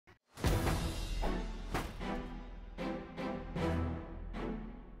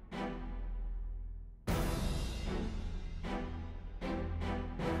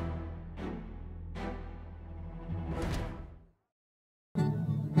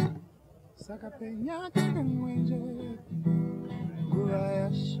Sakapenya kwenye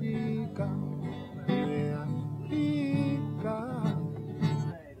kuyashika Afrika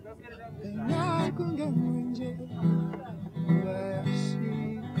penya kwenye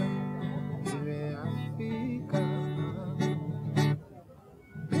kuyashika Afrika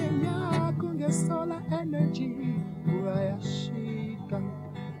penya kwenye solar energy kuyashika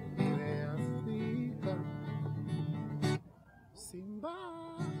Afrika Simba.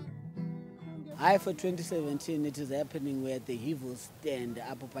 Hi, for 2017, it is happening where the Hivos stand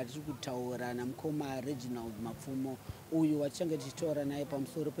up kutaura namukoma Reginald Mapfumo uyu wachanga tichitaura naye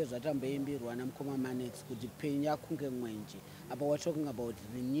pamusoro pezvatamboimbirwa namukoma Manex kuti penya kunge mwenje. Apa we're talking about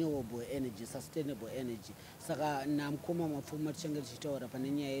renewable energy, sustainable energy. Saka namukoma Mapfumo tichanga tichitaura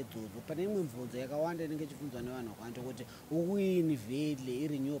pane nyaya idzodzo. Pane imwe mibvunzo yakawanda inenge ichifunzwa nevanhu vakawanda kuti uini vhele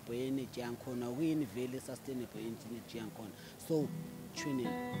renewable energy yankona, uini vhele sustainable energy yankona. So tune in.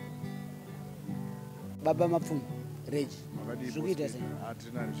 Baba Mapfumo, Regi. Zvikuita sei?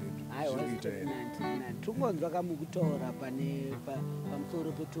 Hatina zvedu. Zvikuita ere? Tumbonzwa kamukutaura pane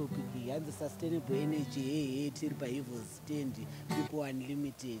pamusoro petopic yanzi sustainable energy tiri paHivos stand people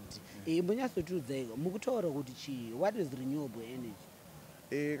unlimited. Munyatsotiudza mukutaura kuti chii? What is renewable energy?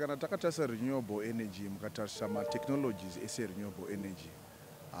 Kana takatarisa renewable energy mukatarisa technologies ese renewable energy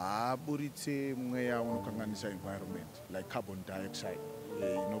haaburitse mweya unokanganisa environment like carbon dioxide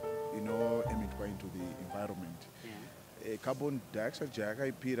emitwa into the environment. Carbon dioxide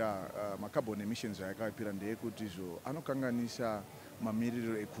jayakaipira carbon emissions jayakaipira ndeyekuti anokanganisa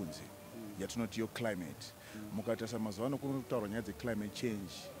mamiriro ekunze yatinoti climate. Mukatarisa mazuva ano kutaurwa nyaya climate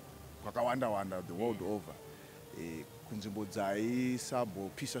change kwakawanda the world over. Kunzvimbo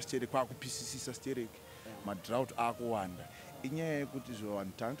dzaisambopisa stereki kwakupisisisa stereki, madrought akuwanda. Inyaya yekuti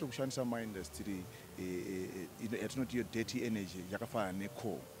vanhu tanoto kushandisa maindustry yatinoti dirty energy yakafanana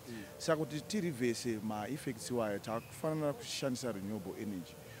necoal. Saka kuti tiri vese maeffects wayo takufanira kushandisa renewable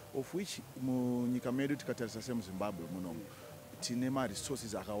energy, of which munyika medu tikatarisa semuZimbabwe munomu tine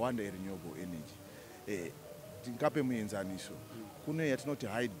maresources akawanda erenewable energy. Tingape muenzaniso, kune yatinoti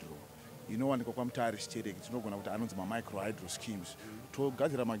hydro inowanikwa kwaMutare stereki, tinogona kuti anonzi micro hydro schemes.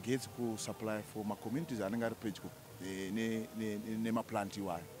 Togadzira magetsi kusupply for macommunities anenge ari pedyo nemaplanti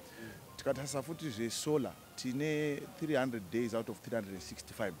iwayo. Tikatarisa futi zvesolar tine 300 days out of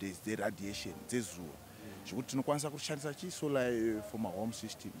 365 days dzeradiation dzezuva, zvekuti tinokwanisa kushandisa chisolar for home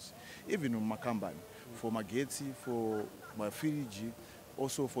systems, even mumakambani, for magetsi, for mafiriji,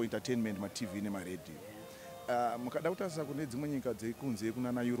 also for entertainment, TV nemaredio. Mukada kutarisa kune dzimwe nyika dzekunze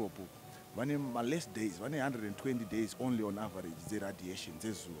kunana Europe vane less days, vane 120 days only on average dzeradiation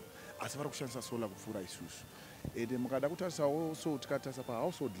dzezuva, asi vari kushandisa solar kupfuura isusu. Mukada kutarisa also tikatarisa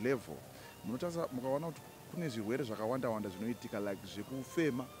household level mukaona kuti kune zvirwere zvakawanda zvinoitika like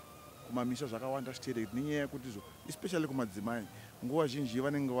zvekufema kumamisha zvakawanda stereki nenyaya yekuti especially kumadzimai nguva zhinji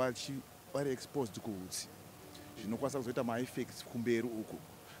vanenge vari exposed kuutsi zvinokwanisa kuzoita maeffects kumberi uko.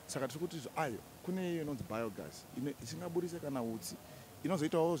 Saka tiri kuti ayo kune iyo inonzi biogas isingaburise kana utsi,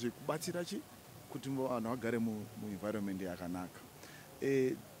 inozoitawo zvekubatsira kuti vanhu vagare muenvironment yakanaka.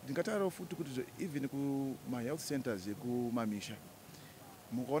 Ndingatarawo futi kuti even kuma-health centers yekumamisha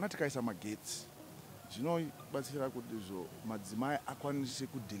mukaona tikaisa magetsi zvinobatsira kuti madzimai akwanise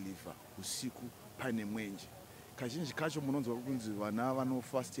kudheliva usiku paine mwenje. Kazhinji kacho munonzwa kunzi vana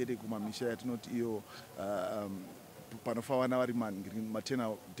vanofa stereki kumamisha yatinoti iyo panofa vana vari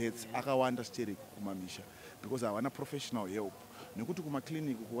maternal deaths akawanda stereki kumamisha because havana professional help, nekuti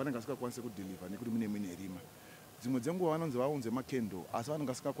kumakliniki vanenge vasingakwanise kudheliva nekuti mune rima. Dzimwe dzenguva vanonzi vaunze makendo asi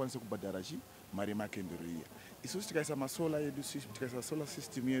vanenge vasingakwanise kubhadhara mari yemakendoro iya. Isusu tikaisa masolar yedu, tikaisa solar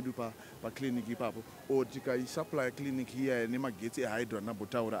system yedu pakliniki ipapo, o tikaisupply kliniki iya nemagetsi ehydro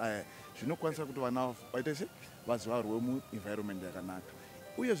anambotaura aya, zvinokwanisa kuti vana vaite vazvarwe muenvironment yakanaka.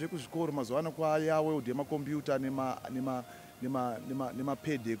 Uyezve kuzvikoro mazuva ano kwayawewo yemakombiyuta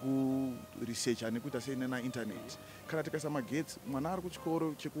nemapad ekuresearcha nekuita sei internet. Kana tikaisa magetsi, mwana ari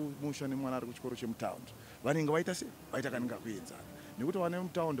kuchikoro chekumusha nemwana ari kuchikoro chemutaundi vanenge vaita kanenge kuenzana, nekuti vana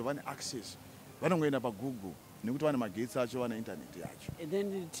vemutaundi vane access, vanongoenda paGoogle nekuti vane magetsi acho, vane internet yacho. And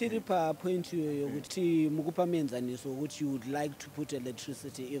then tiri papoint iyoyo kuti mukupa muenzaniso kuti you would like to put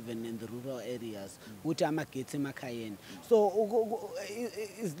electricity even in the rural areas kuti amagetsi makayenda. So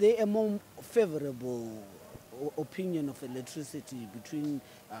is there a more favorable opinion of electricity between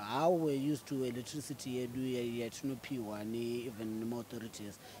how we're used to electricity yedu yatinopiwa even the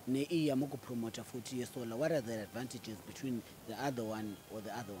authorities neiya mukupromota futi yesolar? What are the advantages between the other one or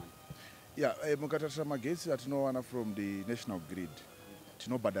the other one? Yeah, mukatarisa magetsi atinowana from the national grid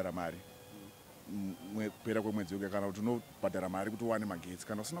tinobhadhara mari. kupera kwemwedzi wega kana kuti unobhadhara mari kuti uwane magetsi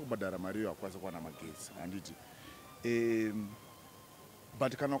kana usina kubhadhara mari iyo hakwanisa kuwana magetsi handiti.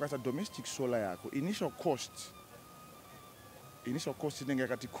 But kana ukaisa domestic solar yako initial cost inenge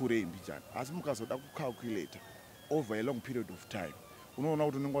yakati kurei mbijana, asi mukazoda kucalculate over a long period of time unoona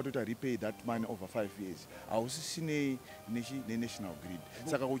kuti unenge watoita repay that money over 5 years hausisinei nenational grid,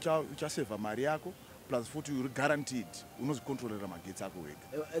 saka uchasevha mari yako plus futhi uri guaranteed unozicontrolera magetsi ako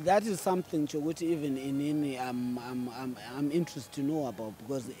wega. That is something chokuti even inini I'm interested to know about,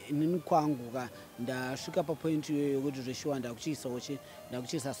 because inini kwangu ka ndasvika papoint iyoyo yokuti zveshuwa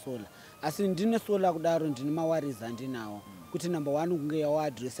ndakuchiisa solar, asi ndine solar kudaro ndine mawaris andinawo kuti number 1 kunge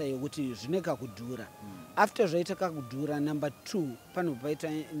yawaadresa yokuti zvine kakudhura. After zvaita kakudhura, number 2 panobva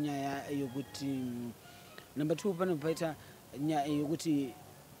paita nyaya yokuti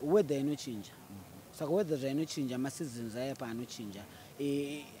weather inochinja. Saka weather zvainochinja, maseasons aya paanochinja,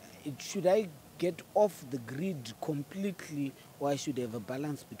 should I get off the grid completely or I should have a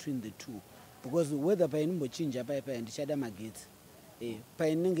balance between the two? Because weather painombochinja paya ndichada magetsi,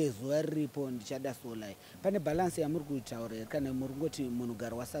 painenge zuva riripo ndichada solar. Pane balance yamuri kutaura here kana muri ngoti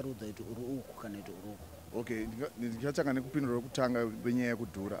munhugara wasarudza kuti uri uku kana kuti uri uku? Okay, ndichatanga nekupindura rokutanga renyaya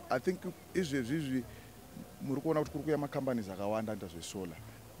yekudhura. I think izvezvizvi muri kuona kuti kuri kuuya macompanies akawanda anta zvesolar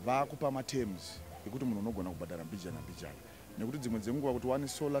vakupa materms ekuti munhu unogona kubhadhara mbijana nekuti dzimwe dzenguva kuti wane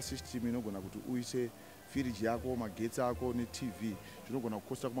solar system inogona kuti uise firiji yako, magetsi ako netv zvinogona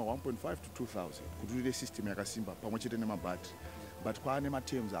kukosta kuma 1.5 to 2,000 kuti uite system yakasimba pamwe chete nemabhatiri. But kwaane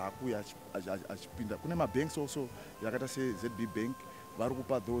materms akuya achipinda. Kune mabanks also yakaita seZB Bank vari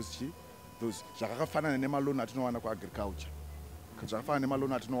kupa those zvakafanana nemaloni atinowana kuagriculture, zvakafanana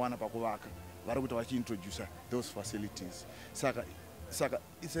nemaloni atinowana pakuvaka, vari kuti vachiintroduce those facilities. Saka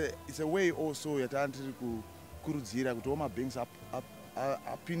it's a way also yatandiri kukurudzira kuti mabanks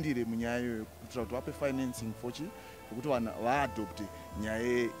apindire munyaya iyoyo kuitira kuti vape financing fochi kuti vanhu vaadopte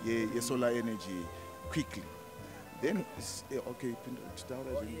nyaya yesolar energy quickly. Then okay,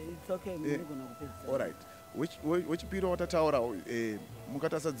 it's okay. All right. Wechipiri watataura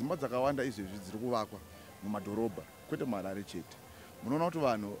mukatarisa dzimba dzakawanda izvezvi dziri kuvakwa mumadhorobha kwete muHarare chete, munoona kuti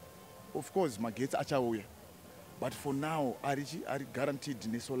vanhu of course magetsi achauya, but for now ari guaranteed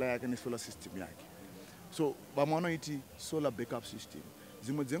nesolar yake nesolar system yake. So vamwe vanoiti solar backup system.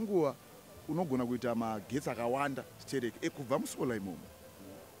 Dzimwe dzenguva unogona kuita magetsi akawanda stereke ekubva musolar imomo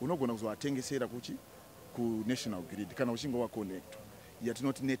unogona kuzoatengesera kunational grid kana uchinge waconnect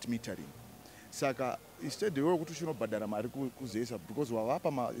yatinoti net metering. Saka instead yokuti uchinobhadhara mari kuzoisa because wavapa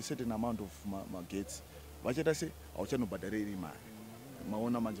a certain amount of magetsi vachaita se hauchanobhadhariri mari,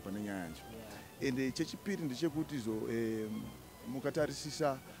 maona manje pane nyaya yacho. And chechipiri ndechekuti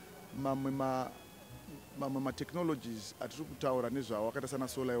mukatarisisa mamwe ma-technologies atiri kutaura nezvawo akaita sana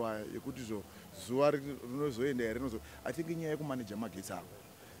solar wire yekuti zuva rinozoenda here I think inyaya yekumaneja magetsi ako.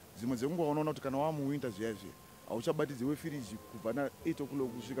 Dzimwe dzenguva unoona kuti kana wamuwinter zviya hauchabatidzwe wefiriji kubva na8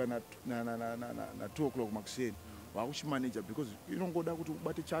 o'clock kusvika na2 o'clock makuseni wakuchimaneja because inongoda kuti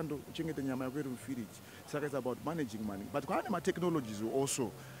ubate chando uchengete nyama yako iri mufiriji. Saka it's about managing money, but kwaane ma-technologies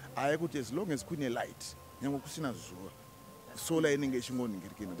also ayekuti as long as kune light nyange kusina zuva solar inenge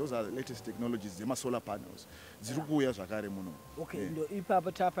ichingoningirikina. Those are the latest technologies dzema-solar panels dziri kuuya zvakare muno. Okay, ndo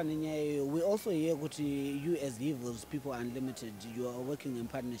ipapo tapa nenyaya iyoyo. We also hear kuti you as Hivos People Unlimited, you are working in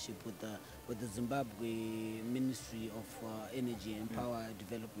partnership with the Zimbabwe Ministry of Energy and Power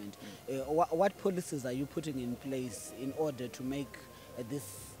Development. What policies are you putting in place in order to make this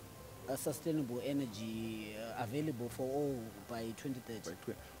sustainable energy available for all by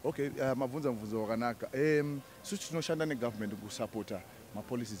 2030? Okay, mabvunza wakanaka. Such tinoshanda negovernment kusupporta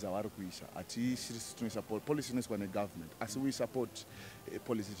ma-policies avari kuisa. Hatisiri tinoisupport policy inoiswa negovernment, asi we support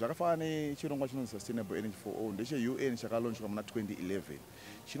policies. Zvakafanana nechirongwa chinonzi Sustainable Energy for All ndeche-UN chakalaunchwa muna 2011.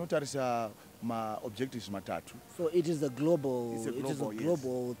 Chinotarisa ma-objectives matatu. So it is a global,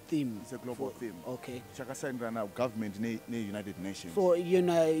 theme. It's a global theme. Okay. Chakasainirana na government ne-United Nations. So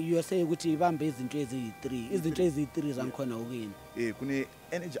you are saying kuti vambe izinto ezi-3. Izinto ezi-3 zankhona ukini. Kune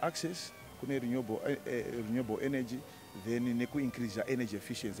energy access, kune renewable energy, then neku-increase energy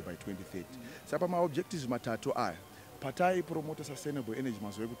efficiency by 2030. Sapa ma-objectives matatu aya. Patai promote sustainable energy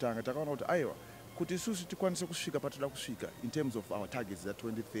mazuva ekutanga takaona kuti aiwa kuti isusu tikwanise kusvika patoda kusvika in terms of our targets za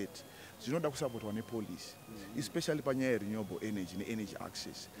 2030 zvinoda kusupportwa nepolicy, especially panyaya renewable energy ne-energy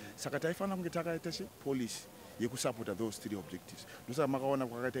access. Saka taifanira kunge takaita policy yekusupporta those 3 objectives. Ndosaka makaona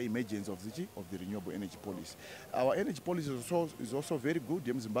kwakaita emergence of the renewable energy policy. Our energy policy is also very good.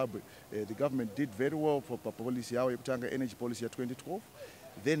 In Zimbabwe, the government did very well for policy yawo yekutanga energy policy ya 2012.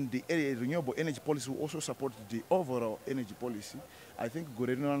 then the renewable energy policy will also support the overall energy policy. I think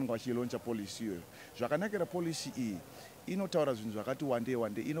gore rino vanenge vachilauncha policy iyoyo. Zvakanakira policy iyi inotaura zvinhu zvakati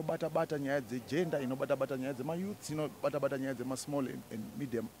wande inobata nyaya dzegender, inobata nyaya dzemayouths, inobata nyaya dzema-small and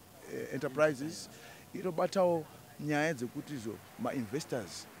medium enterprises, inobatawo nyaya dzekuti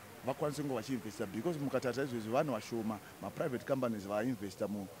ma-investors vakwanise kunge vachiinvesta, because mukatarisa izvezvo vanhu vashoma ma-private companies vainvesta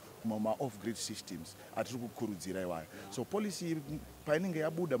muma-off-grid systems atiri kukurudzira iwayo. So policy painenge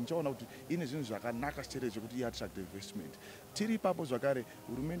yabuda muchaona kuti ine zvinhu zvakanaka straight zvekuti i-attract investment. Tiri ipapo zvakare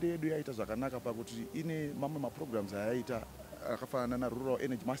hurumende yedu yaita zvakanaka pakuti ine mamwe ma-programs ayaita akafanana na-rural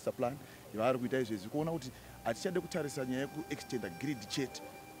energy master plan yavari kuita izvezvi kuona kuti hatichade kutarisa nyaya yeku-extenda grid chete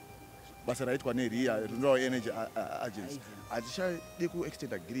basa raitwa neRIA, Rural Energy Agency. Hatichade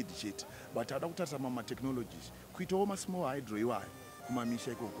ku-extenda grid chete, but hada kutarisa ma-technologies kuitawo ma-small hydro iwayo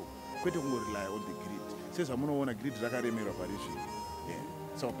kumamisha ikoko, kwete kungorely on the grid. Sezvamunoona grid rakaremerwa pari zvino.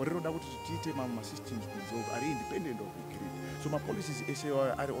 So rinoda kuti tiite ma-systems ari independent of the grid. So ma-policies ese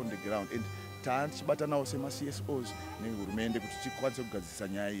ari on the ground, and tichibatanawo sema-CSOs nehurumende kuti tikwanise kugadzirisa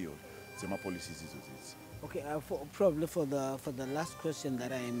nyaya iyo dzema-policies idzodzi. Okay, probably for the last question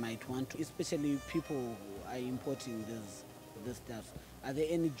that I might want to, especially people who are importing this stuff, are there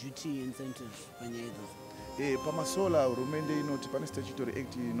any duty incentives panyaya idzodzo? Pamasola hurumende inoti pane statutory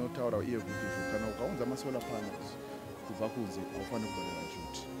act inotaura iye kuti kana ukaunza masolar panels kubva kunze haufaniri kubhadhara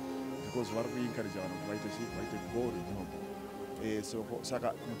duty, because vari kuencourage vanhu kuti vaite gold renewable. So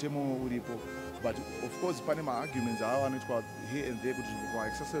saka mutemo uripo, but of course pane ma-arguments ava anoitwa here and there kuti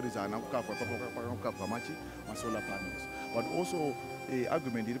ma-accessories haana kukavhwa pakakavhwa machi ma-solar panels, but also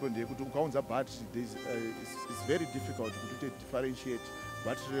argument iripo ndeyekuti ukaunza battery it's very difficult kuti differentiate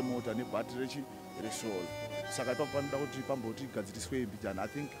battery remota nebhattery resolar. Saka ipapo panoda kuti pamboti gadziriswe mbijana. I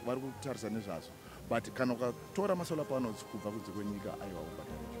think vari kutarisa nezvazvo, but kana ukatora ma-solar panels kubva kunze kwenyika aiwa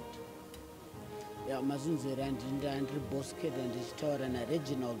kubhadhara duty. Mazunzera ndiri boss kid ndichitaura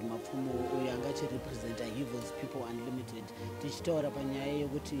naReginald Mapfumo uyo anga achirepresenta Hivos People Unlimited, tichitaura panyaya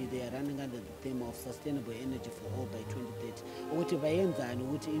yokuti they are running under the theme of sustainable energy for all by 2030, ukuthi vaenzani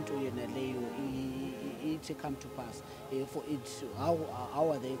ukuthi into yona leyo it come to pass, for it how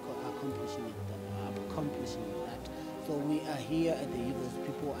are they accomplishing that. So we are here at the Hivos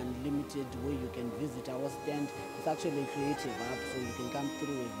People Unlimited, where you can visit our stand. It's actually a creative hub, so you can come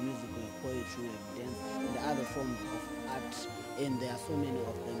through with music, with poetry, with dance, and other forms of art. And there are so many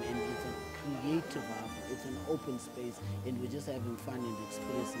of them, and it's a creative hub. It's an open space, and we're just having fun and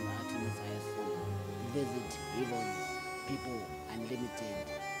experiencing art in its highest form. Visit Hivos People Unlimited,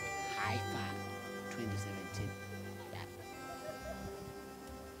 Haifa 2017.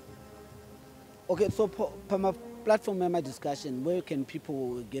 Okay, so Pama platform member discussion, where can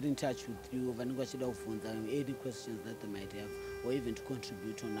people get in touch with you, any questions that they might have, or even to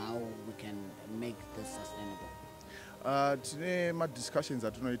contribute on how we can make this sustainable? Tine ma-discussions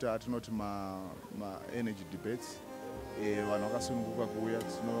atinoita atinoti ma-energy debates. Vanhu vakasununguka kuuya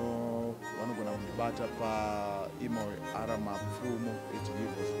vanogona kundibata pa-email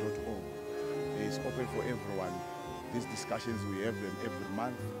rmapfumo@hivos.org. It's open for everyone. These discussions we have them every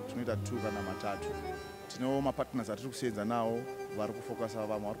month. Tinoita 2 kana matatu. Tino ma-partners atiri kusenza nawo vari kufocusa,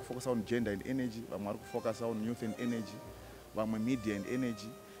 vamwe vari kufocusa on gender and energy, vamwe vari kufocusa on youth and energy, vamwe media and energy.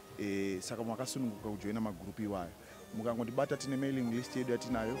 Saka makasununguka kujoina magrupu iwayo. Mukangondibata tine mailing list yedu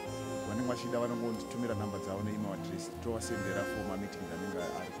yatinayo, vanenge vachida vanongonditumira namba dzavo ne-email address, tovasendera for ma-meetings anenge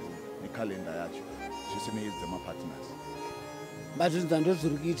aripo nekalenda yacho, zvese nedzema-partners. But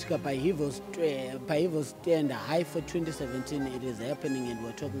ndozviri kuitika paHivos stand high for 2017. It is happening, and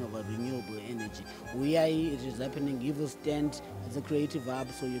we're talking about renewable energy. It is happening. Hivos stand as a creative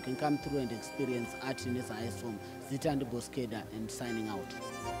hub, so you can come through and experience art in its highest form. Zitandi Boskeda and signing out.